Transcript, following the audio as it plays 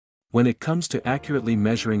When it comes to accurately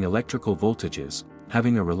measuring electrical voltages,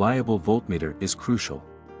 having a reliable voltmeter is crucial.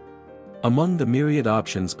 Among the myriad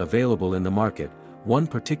options available in the market, one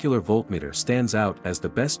particular voltmeter stands out as the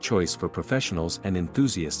best choice for professionals and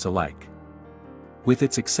enthusiasts alike. With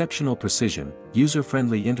its exceptional precision,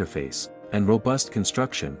 user-friendly interface, and robust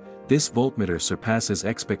construction, this voltmeter surpasses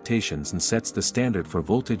expectations and sets the standard for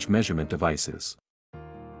voltage measurement devices.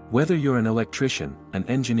 Whether you're an electrician, an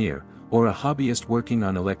engineer, or a hobbyist working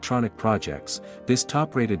on electronic projects, this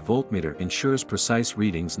top-rated voltmeter ensures precise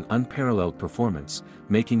readings and unparalleled performance,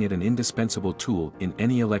 making it an indispensable tool in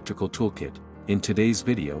any electrical toolkit. In today's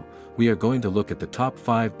video, we are going to look at the top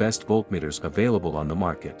 5 best voltmeters available on the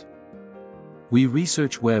market. We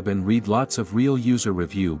research web and read lots of real user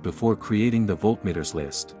review before creating the voltmeters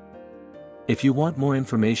list. If you want more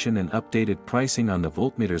information and updated pricing on the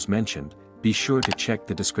voltmeters mentioned, be sure to check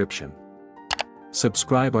the description.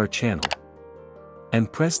 Subscribe our channel.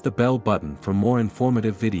 And press the bell button for more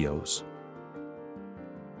informative videos.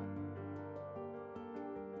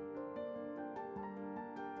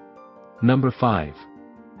 Number 5.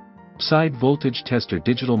 BSIDE Voltage Tester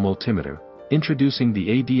Digital Multimeter, introducing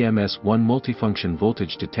the ADMS-1 Multifunction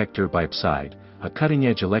Voltage Detector by BSIDE, a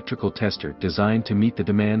cutting-edge electrical tester designed to meet the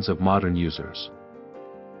demands of modern users.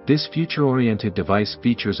 This future-oriented device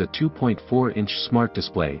features a 2.4-inch smart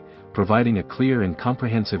display, providing a clear and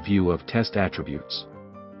comprehensive view of test attributes.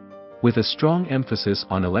 With a strong emphasis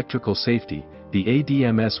on electrical safety, the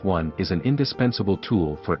ADMS-1 is an indispensable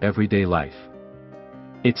tool for everyday life.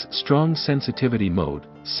 Its strong sensitivity mode,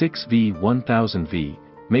 6V1000V,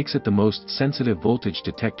 makes it the most sensitive voltage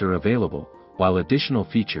detector available, while additional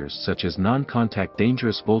features such as non-contact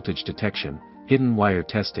dangerous voltage detection, hidden wire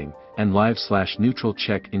testing, and live/neutral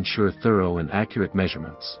check ensure thorough and accurate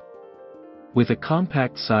measurements. With a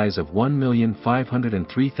compact size of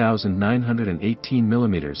 1,503,918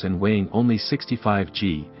 mm and weighing only 65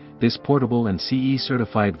 g, this portable and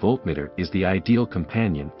CE-certified voltmeter is the ideal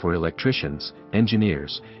companion for electricians,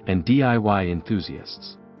 engineers, and DIY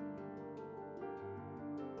enthusiasts.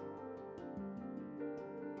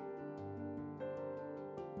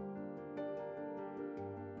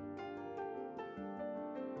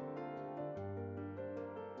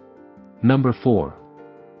 Number 4.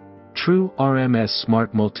 True RMS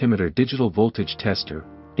Smart Multimeter Digital Voltage Tester,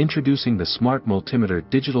 introducing the Smart Multimeter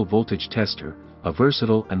Digital Voltage Tester, a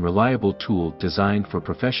versatile and reliable tool designed for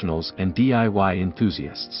professionals and DIY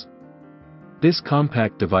enthusiasts. This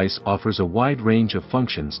compact device offers a wide range of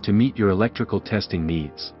functions to meet your electrical testing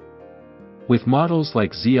needs. With models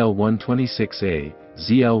like ZL126A,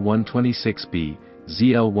 ZL126B,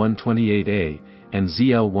 ZL128A, and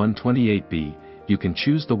ZL128B, you can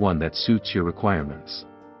choose the one that suits your requirements.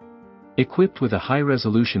 Equipped with a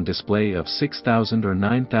high-resolution display of 6,000 or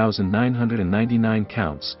 9,999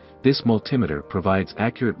 counts, this multimeter provides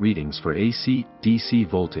accurate readings for AC, DC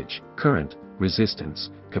voltage, current, resistance,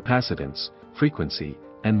 capacitance, frequency,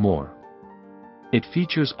 and more. It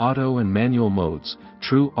features auto and manual modes,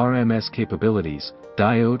 true RMS capabilities,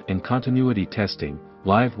 diode and continuity testing,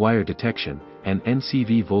 live wire detection, and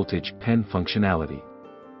NCV voltage pen functionality.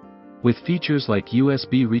 With features like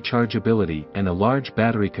USB rechargeability and a large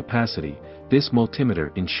battery capacity, this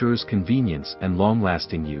multimeter ensures convenience and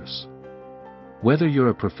long-lasting use. Whether you're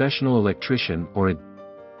a professional electrician or a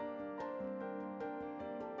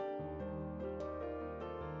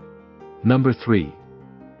Number 3.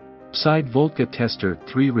 BSIDE Voltgae Tester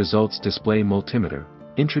 3 Results Display Multimeter,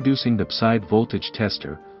 introducing the BSIDE Voltage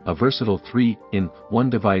Tester, a versatile 3-in-1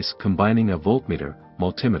 device combining a voltmeter,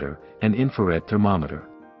 multimeter, and infrared thermometer.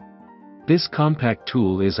 This compact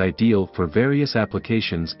tool is ideal for various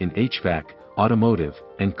applications in HVAC, automotive,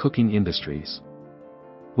 and cooking industries.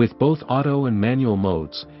 With both auto and manual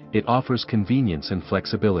modes, it offers convenience and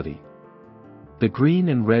flexibility. The green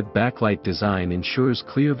and red backlight design ensures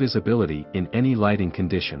clear visibility in any lighting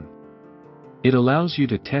condition. It allows you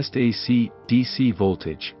to test AC, DC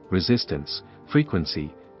voltage, resistance,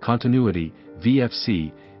 frequency, continuity,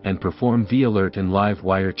 VFC, and perform V-alert and live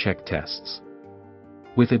wire check tests.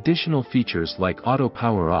 With additional features like auto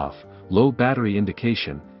power off, low battery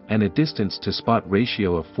indication, and a distance to spot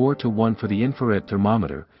ratio of 4:1 for the infrared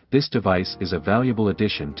thermometer, this device is a valuable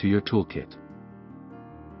addition to your toolkit.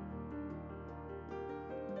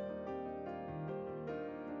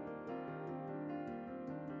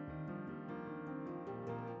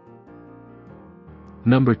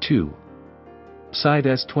 Number 2. BSIDE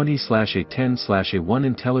S20/A10/A1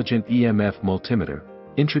 Intelligent EMF Multimeter,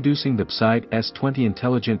 introducing the BSIDE S20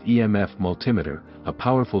 Intelligent EMF Multimeter, a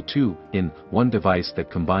powerful 2-in-1 device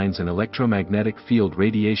that combines an electromagnetic field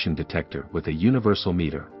radiation detector with a universal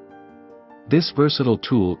meter. This versatile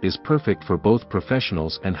tool is perfect for both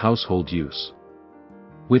professionals and household use.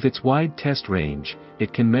 With its wide test range,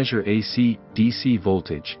 it can measure AC, DC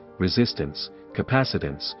voltage, resistance,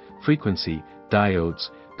 capacitance, frequency, diodes,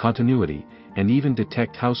 continuity, and even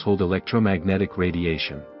detect household electromagnetic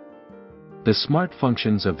radiation. The smart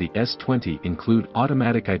functions of the S20 include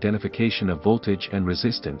automatic identification of voltage and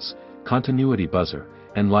resistance, continuity buzzer,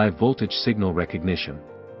 and live voltage signal recognition.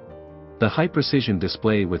 The high-precision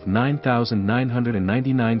display with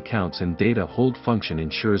 9,999 counts and data hold function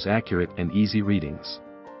ensures accurate and easy readings.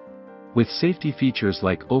 With safety features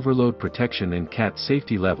like overload protection and CAT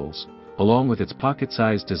safety levels, along with its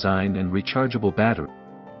pocket-sized design and rechargeable battery.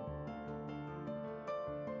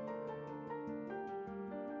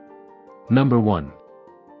 Number 1.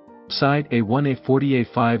 BSIDE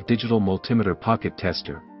A1A40A5 Digital Multimeter Pocket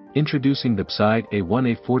Tester. Introducing the BSIDE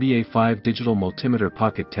A1A40A5 Digital Multimeter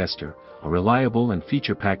Pocket Tester, a reliable and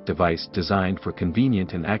feature-packed device designed for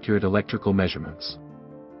convenient and accurate electrical measurements.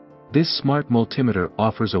 This smart multimeter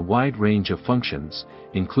offers a wide range of functions,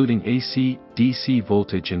 including AC, DC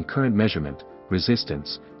voltage and current measurement,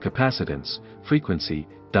 resistance, capacitance, frequency,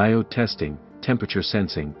 diode testing, temperature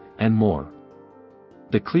sensing, and more.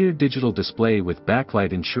 The clear digital display with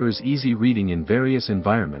backlight ensures easy reading in various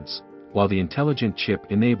environments, while the intelligent chip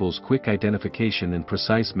enables quick identification and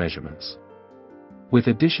precise measurements. With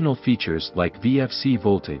additional features like VFC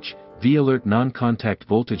voltage, V-alert non-contact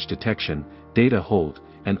voltage detection, data hold,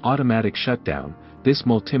 and automatic shutdown, this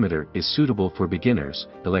multimeter is suitable for beginners,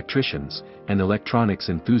 electricians, and electronics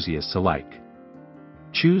enthusiasts alike.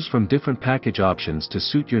 Choose from different package options to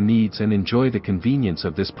suit your needs and enjoy the convenience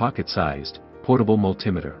of this pocket-sized, portable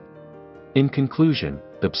multimeter. In conclusion,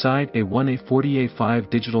 the BSIDE A1A40A5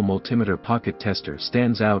 Digital Multimeter Pocket Tester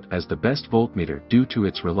stands out as the best voltmeter due to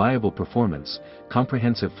its reliable performance,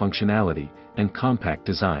 comprehensive functionality, and compact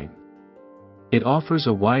design. It offers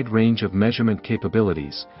a wide range of measurement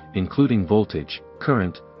capabilities, including voltage,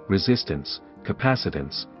 current, resistance,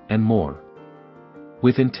 capacitance, and more.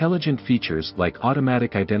 With intelligent features like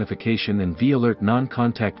automatic identification and V-alert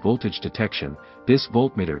non-contact voltage detection, this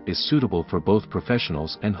voltmeter is suitable for both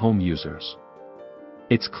professionals and home users.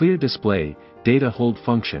 Its clear display, data hold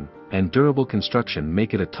function, and durable construction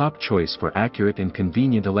make it a top choice for accurate and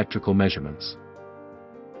convenient electrical measurements.